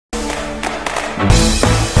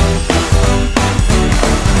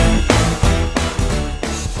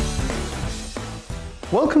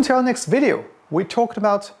Welcome to our next video. We talked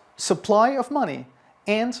about supply of money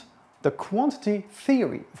and the quantity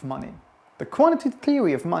theory of money. The quantity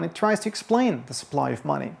theory of money tries to explain the supply of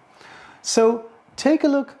money. So take a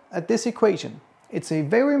look at this equation. It's a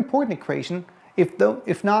very important equation,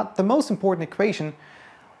 if not the most important equation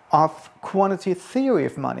of quantity theory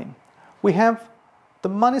of money. We have the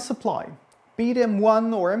money supply, be it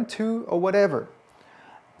M1 or M2 or whatever.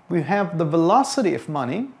 We have the velocity of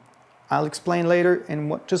money. I'll explain later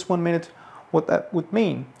in just 1 minute what that would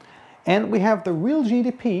mean. And we have the real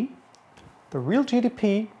GDP,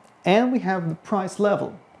 and we have the price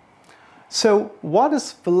level. So what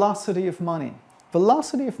is velocity of money?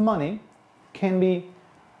 Velocity of money can be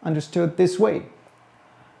understood this way.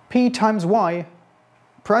 P times Y,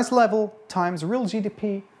 price level times real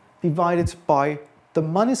GDP divided by the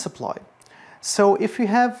money supply. So if you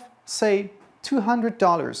have, say,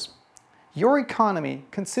 $200, your economy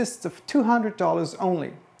consists of $200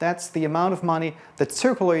 only. That's the amount of money that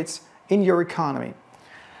circulates in your economy.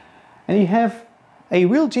 And you have a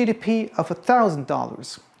real GDP of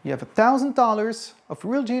 $1,000. You have $1,000 of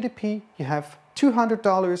real GDP, you have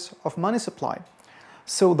 $200 of money supply.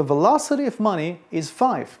 So the velocity of money is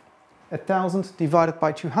 5. 1,000 divided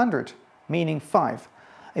by 200, meaning 5.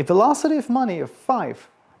 A velocity of money of 5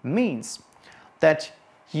 means that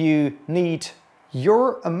you need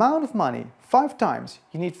your amount of money 5 times.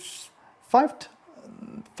 You need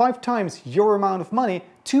five times your amount of money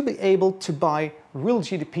to be able to buy real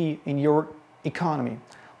GDP in your economy.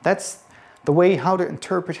 That's the way how to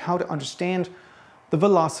interpret, how to understand the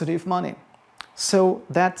velocity of money. So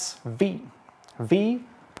that's V. V,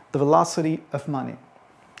 the velocity of money.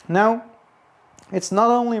 Now, it's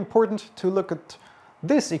not only important to look at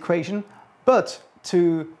this equation, but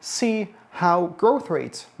to see how growth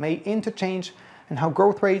rates may interchange and how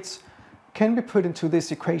growth rates can be put into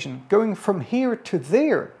this equation. Going from here to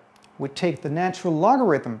there, we take the natural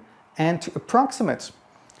logarithm, and to approximate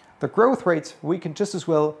the growth rates, we can just as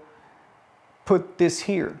well put this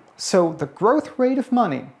here. So the growth rate of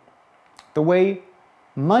money, the way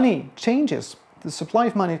money changes, the supply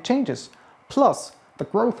of money changes, plus the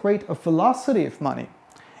growth rate of velocity of money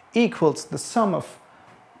equals the sum of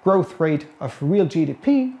growth rate of real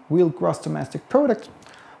GDP, real gross domestic product,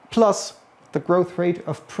 plus the growth rate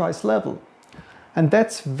of price level. And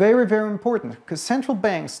that's very, very important, because central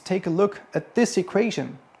banks take a look at this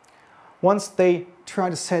equation once they try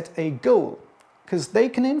to set a goal, because they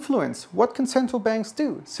can influence. What can central banks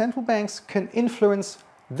do? Central banks can influence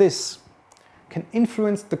this, can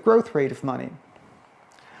influence the growth rate of money.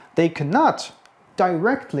 They cannot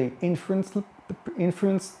directly influence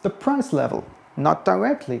the price level. Not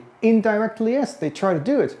directly. Indirectly, yes, they try to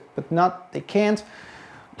do it, but they can't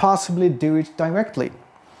possibly do it directly.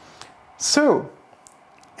 So,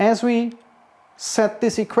 as we set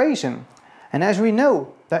this equation, and as we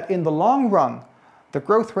know that in the long run, the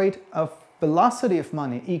growth rate of velocity of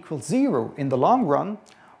money equals 0 in the long run,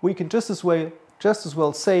 we can just as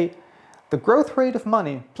well say the growth rate of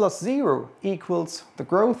money plus 0 equals the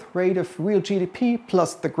growth rate of real GDP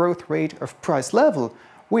plus the growth rate of price level,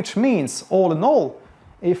 which means, all in all,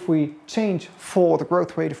 if we change for the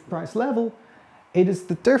growth rate of price level, it is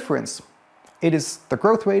the difference. It is the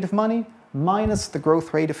growth rate of money minus the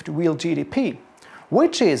growth rate of the real GDP,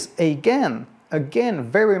 which is, again,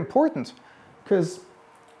 very important, because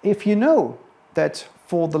if you know that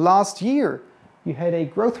for the last year you had a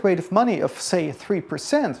growth rate of money of, say,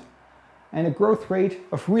 3% and a growth rate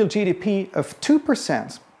of real GDP of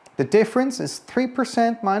 2%, the difference is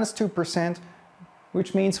 3% minus 2%,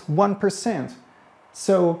 which means 1%.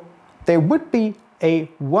 So there would be a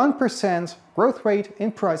 1% growth rate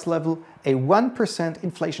in price level, a 1%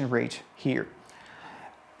 inflation rate here.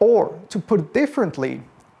 Or to put it differently,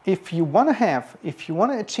 if you want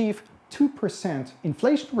to achieve 2%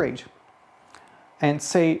 inflation rate and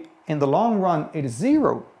say in the long run it is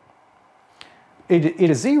 0, it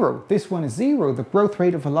is 0, this one is 0, the growth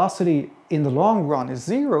rate of velocity in the long run is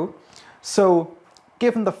 0. So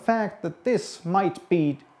given the fact that this might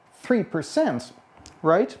be 3%,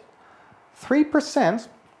 right? 3%,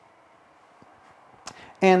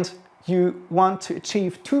 and you want to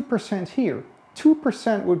achieve 2% here.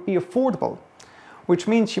 2% would be affordable, which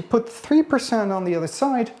means you put 3% on the other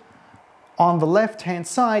side. On the left-hand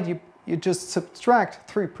side, you just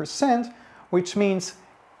subtract 3%, which means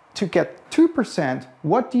to get 2%,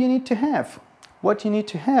 what do you need to have? What do you need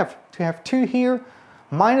to have? To have 2 here,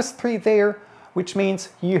 minus 3 there, which means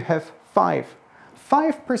you have 5.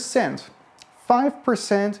 5%.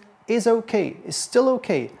 5% is okay, is still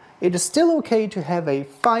okay. It is still okay to have a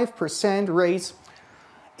 5% raise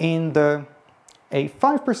in a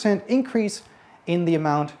 5% increase in the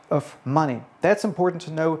amount of money. That's important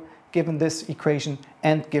to know given this equation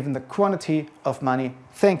and given the quantity of money.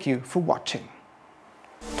 Thank you for watching.